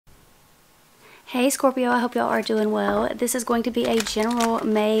Hey Scorpio, I hope y'all are doing well. This is going to be a general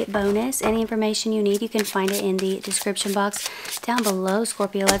May bonus. Any information you need, you can find it in the description box down below.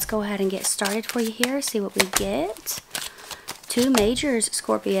 Scorpio, let's go ahead and get started for you here. See what we get. Two majors,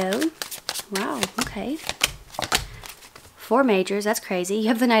 Scorpio. Wow, okay. Four majors, that's crazy. You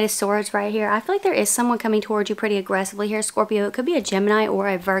have the Knight of Swords right here. I feel like there is someone coming towards you pretty aggressively here, Scorpio. It could be a Gemini or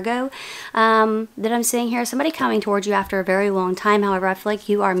a Virgo that I'm seeing here. Somebody coming towards you after a very long time. However, I feel like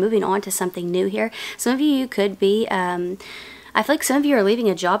you are moving on to something new here. Some of you could be... I feel like some of you are leaving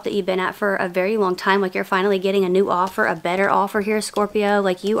a job that you've been at for a very long time. Like you're finally getting a new offer, a better offer here, Scorpio.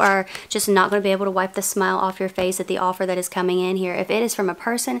 Like you are just not going to be able to wipe the smile off your face at the offer that is coming in here. If it is from a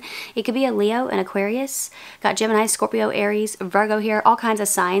person, it could be a Leo, an Aquarius. Got Gemini, Scorpio, Aries, Virgo here, all kinds of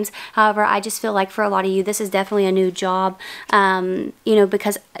signs. However, I just feel like for a lot of you, this is definitely a new job, you know,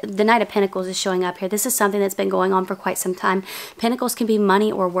 because the Knight of Pentacles is showing up here. This is something that's been going on for quite some time. Pentacles can be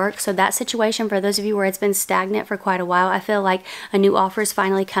money or work. So that situation, for those of you where it's been stagnant for quite a while, I feel like a new offer is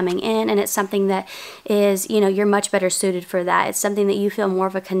finally coming in, and it's something that is, you know, you're much better suited for that. It's something that you feel more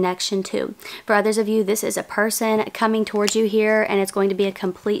of a connection to. For others of you, this is a person coming towards you here, and it's going to be a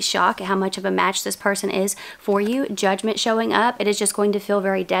complete shock at how much of a match this person is for you. Judgment showing up. It is just going to feel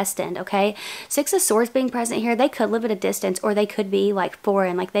very destined, okay? Six of Swords being present here, they could live at a distance, or they could be like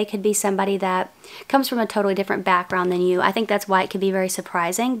foreign. Like they could be somebody that comes from a totally different background than you. I think that's why it could be very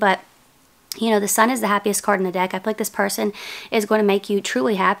surprising, but you know, the Sun is the happiest card in the deck. I feel like this person is going to make you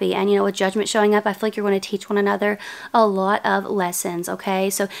truly happy. And, you know, with Judgment showing up, I feel like you're going to teach one another a lot of lessons, okay?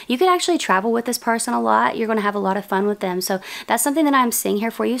 So you could actually travel with this person a lot. You're going to have a lot of fun with them. So that's something that I'm seeing here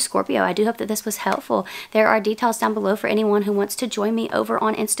for you, Scorpio. I do hope that this was helpful. There are details down below for anyone who wants to join me over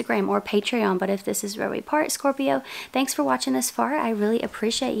on Instagram or Patreon. But if this is where we part, Scorpio, thanks for watching this far. I really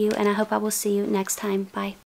appreciate you, and I hope I will see you next time. Bye.